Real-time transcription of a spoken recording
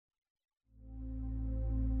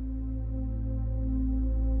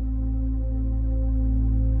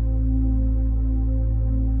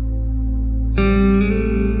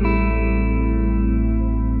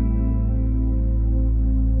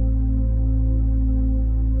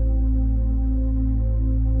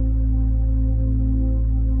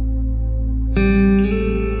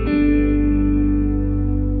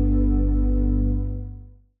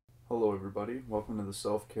the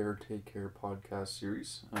Self-Care, Take Care podcast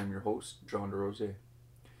series. I'm your host, John Desrosiers.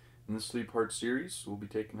 In this three-part series, we'll be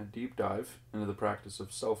taking a deep dive into the practice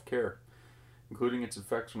of self-care, including its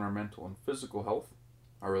effects on our mental and physical health,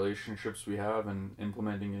 our relationships we have, and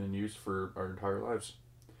implementing it in use for our entire lives.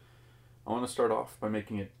 I want to start off by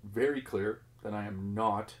making it very clear that I am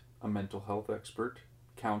not a mental health expert,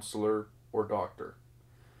 counselor, or doctor.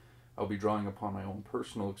 I'll be drawing upon my own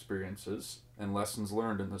personal experiences and lessons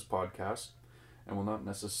learned in this podcast, and will not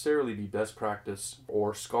necessarily be best practice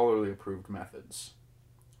or scholarly approved methods.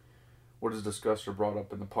 What is discussed or brought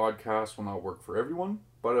up in the podcast will not work for everyone,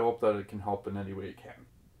 but I hope that it can help in any way it can.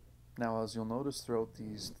 Now, as you'll notice throughout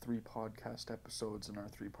these 3 podcast episodes in our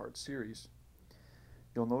 3-part series,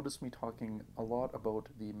 you'll notice me talking a lot about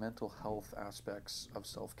the mental health aspects of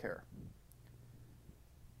self-care.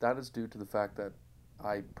 That is due to the fact that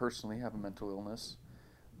I personally have a mental illness.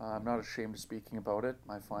 I'm not ashamed of speaking about it.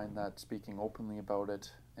 I find that speaking openly about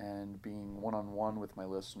it and being one-on-one with my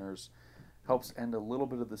listeners helps end a little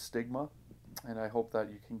bit of the stigma, and I hope that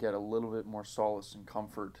you can get a little bit more solace and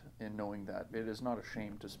comfort in knowing that it is not a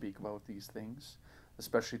shame to speak about these things,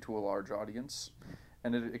 especially to a large audience,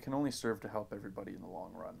 and it can only serve to help everybody in the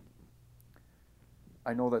long run.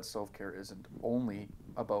 I know that self-care isn't only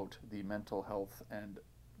about the mental health and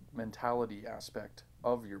mentality aspect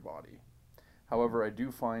of your body. However, I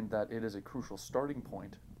do find that it is a crucial starting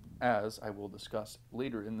point, as I will discuss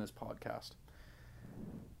later in this podcast.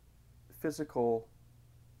 Physical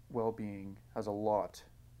well-being has a lot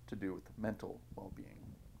to do with mental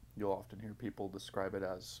well-being. You'll often hear people describe it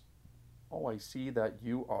as, "Oh, I see that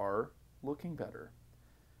you are looking better."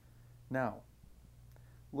 Now,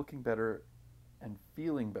 looking better and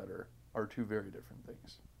feeling better are 2 very different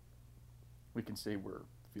things. We can say we're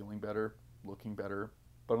feeling better, looking better,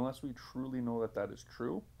 but unless we truly know that that is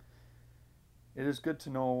true, it is good to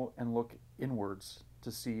know and look inwards to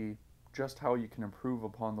see just how you can improve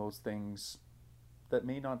upon those things that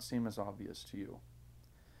may not seem as obvious to you.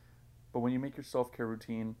 But when you make your self-care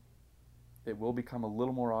routine, it will become a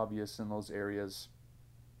little more obvious in those areas,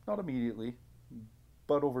 not immediately,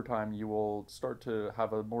 but over time you will start to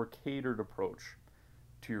have a more catered approach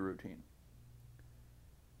to your routine.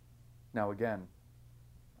 Now again,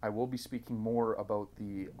 I will be speaking more about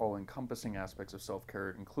the all-encompassing aspects of self-care,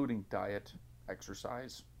 including diet,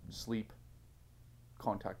 exercise, sleep,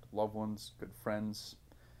 contact with loved ones, good friends.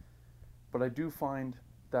 But I do find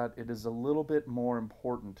that it is a little bit more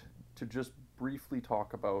important to just briefly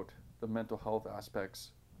talk about the mental health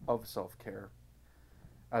aspects of self-care,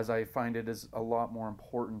 as I find it is a lot more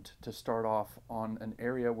important to start off on an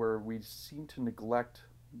area where we seem to neglect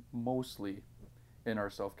mostly in our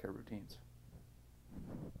self-care routines.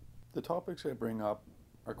 The topics I bring up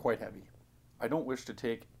are quite heavy. I don't wish to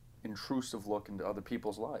take intrusive look into other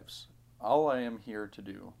people's lives. All I am here to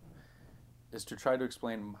do is to try to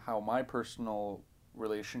explain how my personal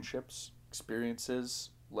relationships,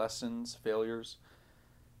 experiences, lessons, failures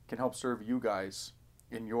can help serve you guys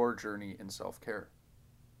in your journey in self-care.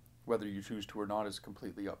 Whether you choose to or not is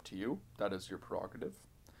completely up to you. That is your prerogative.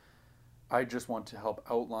 I just want to help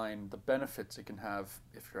outline the benefits it can have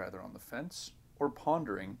if you're either on the fence or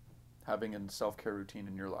pondering having a self-care routine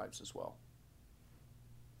in your lives as well.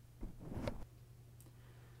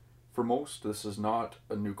 For most, this is not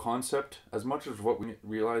a new concept, as much as what we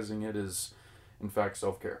realizing it is, in fact,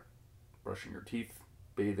 self-care. Brushing your teeth,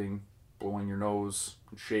 bathing, blowing your nose,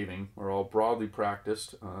 and shaving are all broadly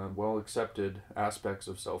practiced, well-accepted aspects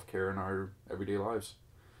of self-care in our everyday lives.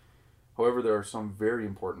 However, there are some very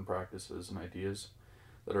important practices and ideas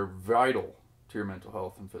that are vital to your mental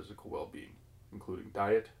health and physical well-being, including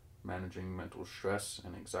diet, managing mental stress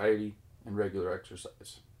and anxiety, and regular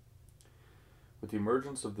exercise. With the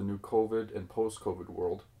emergence of the new COVID and post-COVID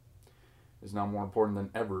world, it is now more important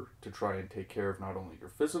than ever to try and take care of not only your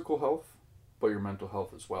physical health, but your mental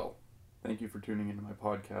health as well. Thank you for tuning into my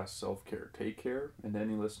podcast, Self-Care, Take Care, and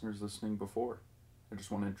any listeners listening before. I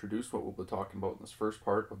just want to introduce what we'll be talking about in this first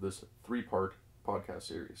part of this 3-part podcast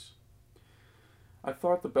series. I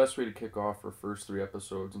thought the best way to kick off our first 3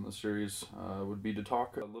 episodes in the series would be to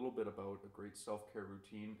talk a little bit about a great self-care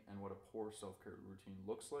routine and what a poor self-care routine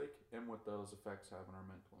looks like and what those effects have on our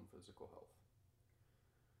mental and physical health.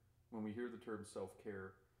 When we hear the term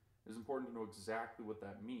self-care, it is important to know exactly what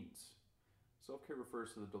that means. Self-care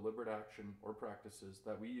refers to the deliberate action or practices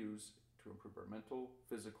that we use to improve our mental,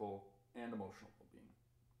 physical, and emotional well-being.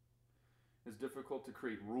 It's difficult to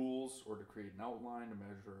create rules or to create an outline to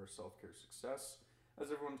measure our self-care success, as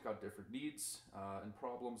everyone's got different needs and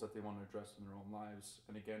problems that they want to address in their own lives.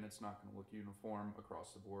 And again, it's not going to look uniform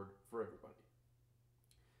across the board for everybody.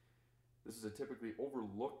 This is a typically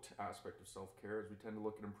overlooked aspect of self-care, as we tend to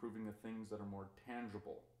look at improving the things that are more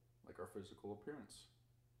tangible, like our physical appearance.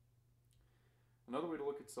 Another way to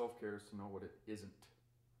look at self-care is to know what it isn't.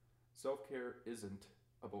 Self-care isn't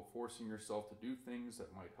about forcing yourself to do things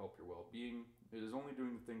that might help your well-being. It is only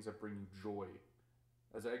doing the things that bring you joy.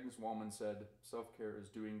 As Agnes Wallman said, self-care is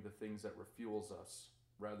doing the things that refuels us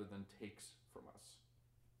rather than takes from us.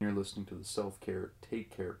 You're listening to the Self-Care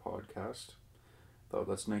Take Care podcast. Though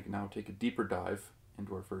let's now take a deeper dive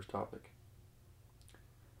into our first topic.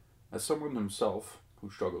 As someone himself who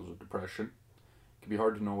struggles with depression, it can be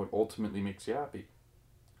hard to know what ultimately makes you happy.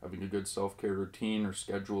 Having a good self-care routine or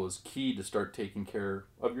schedule is key to start taking care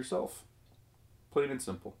of yourself. Plain and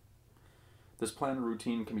simple. This plan or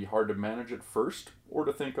routine can be hard to manage at first, or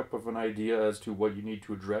to think up of an idea as to what you need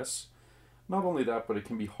to address. Not only that, but it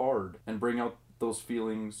can be hard and bring out those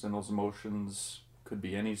feelings and those emotions. Could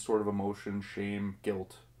be any sort of emotion, shame,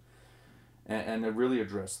 guilt, and really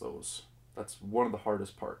address those. That's one of the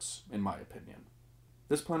hardest parts, in my opinion.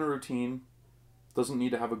 This plan or routine doesn't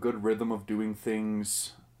need to have a good rhythm of doing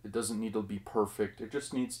things. It doesn't need to be perfect. It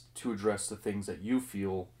just needs to address the things that you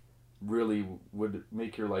feel really would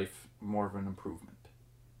make your life more of an improvement.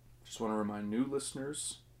 Just want to remind new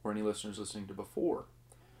listeners, or any listeners listening to before,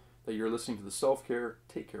 that you're listening to the Self-Care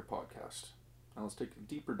Take Care podcast. Now let's take a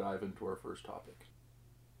deeper dive into our first topic.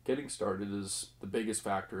 Getting started is the biggest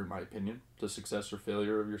factor, in my opinion, to success or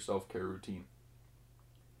failure of your self-care routine.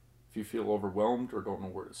 If you feel overwhelmed or don't know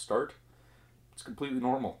where to start, it's completely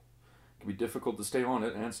normal. It can be difficult to stay on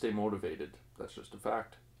it and stay motivated. That's just a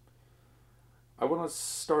fact. I want to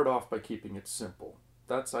start off by keeping it simple.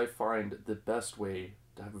 That's, I find, the best way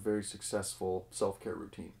to have a very successful self-care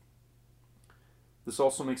routine. This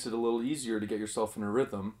also makes it a little easier to get yourself in a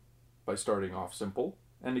rhythm by starting off simple.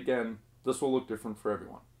 And again, this will look different for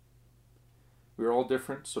everyone. We are all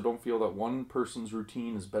different, so don't feel that one person's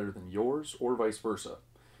routine is better than yours or vice versa.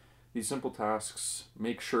 These simple tasks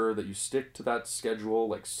make sure that you stick to that schedule,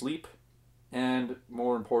 like sleep, and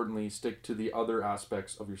more importantly, stick to the other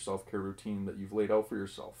aspects of your self-care routine that you've laid out for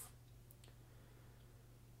yourself.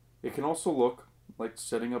 It can also look like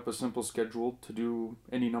setting up a simple schedule to do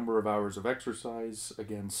any number of hours of exercise,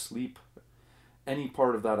 again, sleep, any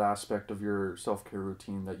part of that aspect of your self-care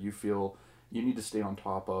routine that you feel you need to stay on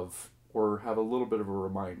top of or have a little bit of a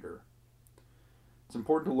reminder. It's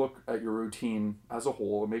important to look at your routine as a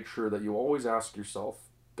whole and make sure that you always ask yourself,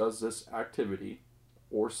 does this activity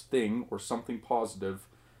or thing or something positive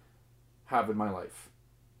have in my life?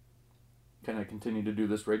 Can I continue to do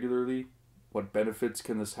this regularly? What benefits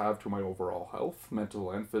can this have to my overall health,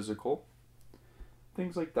 mental and physical?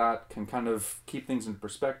 Things like that can kind of keep things in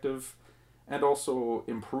perspective and also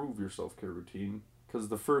improve your self-care routine, because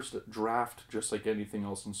the first draft, just like anything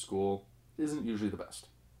else in school, isn't usually the best.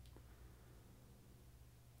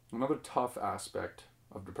 Another tough aspect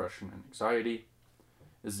of depression and anxiety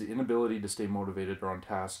is the inability to stay motivated or on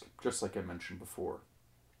task, just like I mentioned before,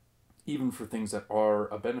 even for things that are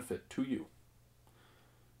a benefit to you.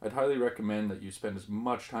 I'd highly recommend that you spend as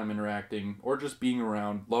much time interacting or just being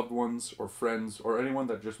around loved ones or friends or anyone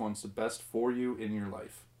that just wants the best for you in your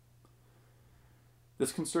life.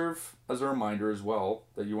 This can serve as a reminder as well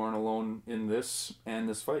that you aren't alone in this and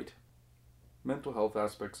this fight. Mental health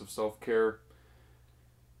aspects of self-care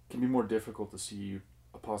can be more difficult to see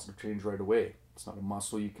a positive change right away. It's not a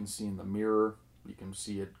muscle you can see in the mirror. You can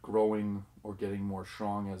see it growing or getting more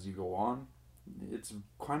strong as you go on. It's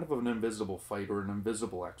kind of an invisible fight or an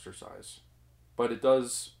invisible exercise, but it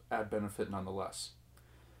does add benefit nonetheless.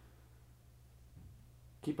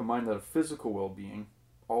 Keep in mind that a physical well-being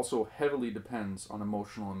also heavily depends on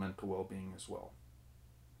emotional and mental well-being as well.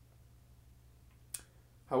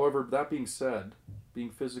 However, that being said,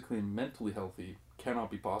 being physically and mentally healthy cannot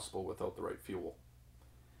be possible without the right fuel.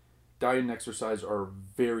 Diet and exercise are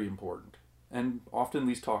very important, and often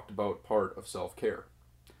least talked about part of self-care.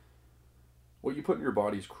 What you put in your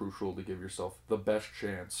body is crucial to give yourself the best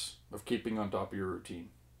chance of keeping on top of your routine.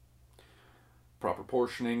 Proper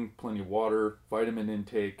portioning, plenty of water, vitamin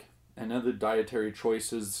intake, and other dietary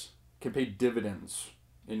choices can pay dividends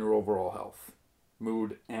in your overall health,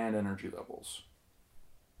 mood, and energy levels.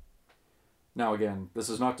 Now again, this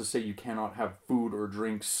is not to say you cannot have food or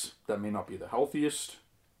drinks that may not be the healthiest,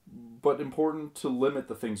 but important to limit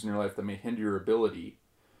the things in your life that may hinder your ability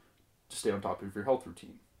to stay on top of your health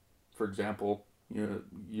routine. For example,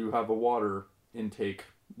 you have a water intake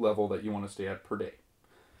level that you want to stay at per day.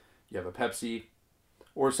 You have a Pepsi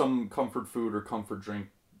or some comfort food or comfort drink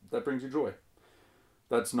that brings you joy.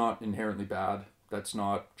 That's not inherently bad. That's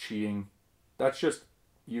not cheating. That's just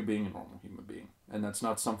you being a normal human being. And that's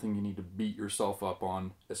not something you need to beat yourself up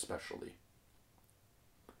on, especially.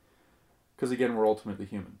 Because again, we're ultimately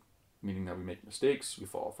human, meaning that we make mistakes, we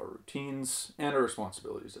fall off our routines, and our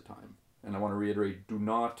responsibilities at times. And I want to reiterate, do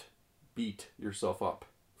not beat yourself up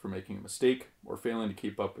for making a mistake or failing to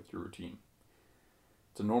keep up with your routine.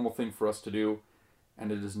 It's a normal thing for us to do,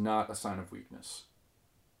 and it is not a sign of weakness.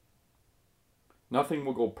 Nothing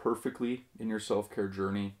will go perfectly in your self-care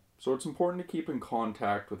journey, so it's important to keep in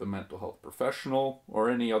contact with a mental health professional or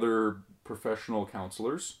any other professional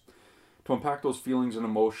counselors to unpack those feelings and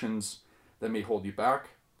emotions that may hold you back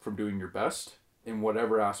from doing your best in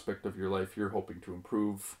whatever aspect of your life you're hoping to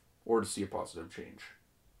improve or to see a positive change.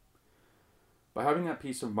 By having that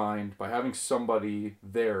peace of mind, by having somebody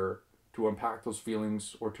there to unpack those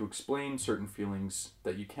feelings or to explain certain feelings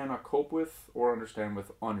that you cannot cope with or understand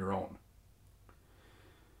with on your own,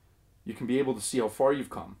 you can be able to see how far you've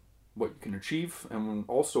come, what you can achieve, and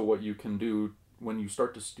also what you can do when you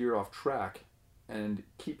start to steer off track and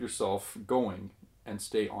keep yourself going and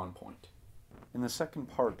stay on point. In the second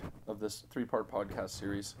part of this 3-part podcast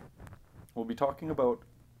series, we'll be talking about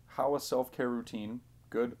how a self-care routine,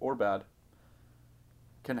 good or bad,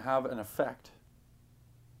 can have an effect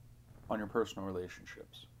on your personal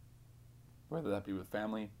relationships, whether that be with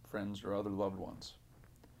family, friends, or other loved ones.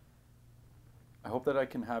 I hope that I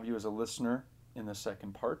can have you as a listener in the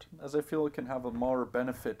second part, as I feel it can have a more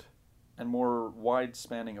benefit and more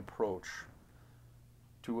wide-spanning approach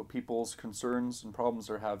to what people's concerns and problems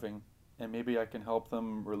are having, and maybe I can help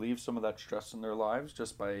them relieve some of that stress in their lives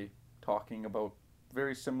just by talking about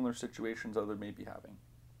very similar situations others may be having.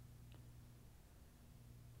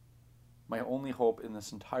 My only hope in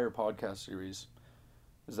this entire podcast series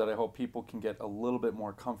is that I hope people can get a little bit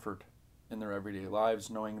more comfort in their everyday lives,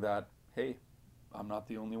 knowing that, hey, I'm not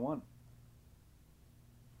the only one.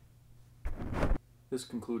 This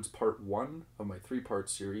concludes part 1 of my 3-part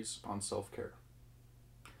series on self-care.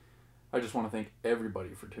 I just want to thank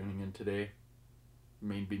everybody for tuning in today. You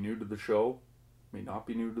may be new to the show, may not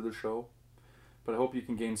be new to the show, but I hope you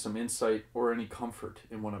can gain some insight or any comfort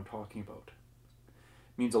in what I'm talking about.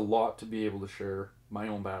 It means a lot to be able to share my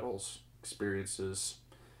own battles, experiences,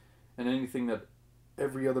 and anything that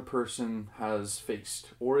every other person has faced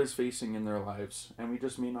or is facing in their lives, and we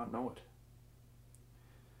just may not know it.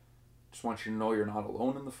 Just want you to know you're not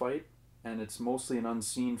alone in the fight, and it's mostly an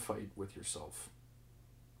unseen fight with yourself.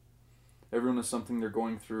 Everyone has something they're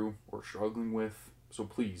going through or struggling with, so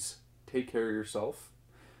please take care of yourself,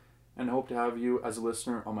 and I hope to have you as a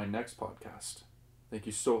listener on my next podcast. Thank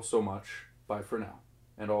you so much. Bye for now.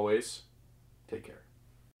 And always, take care.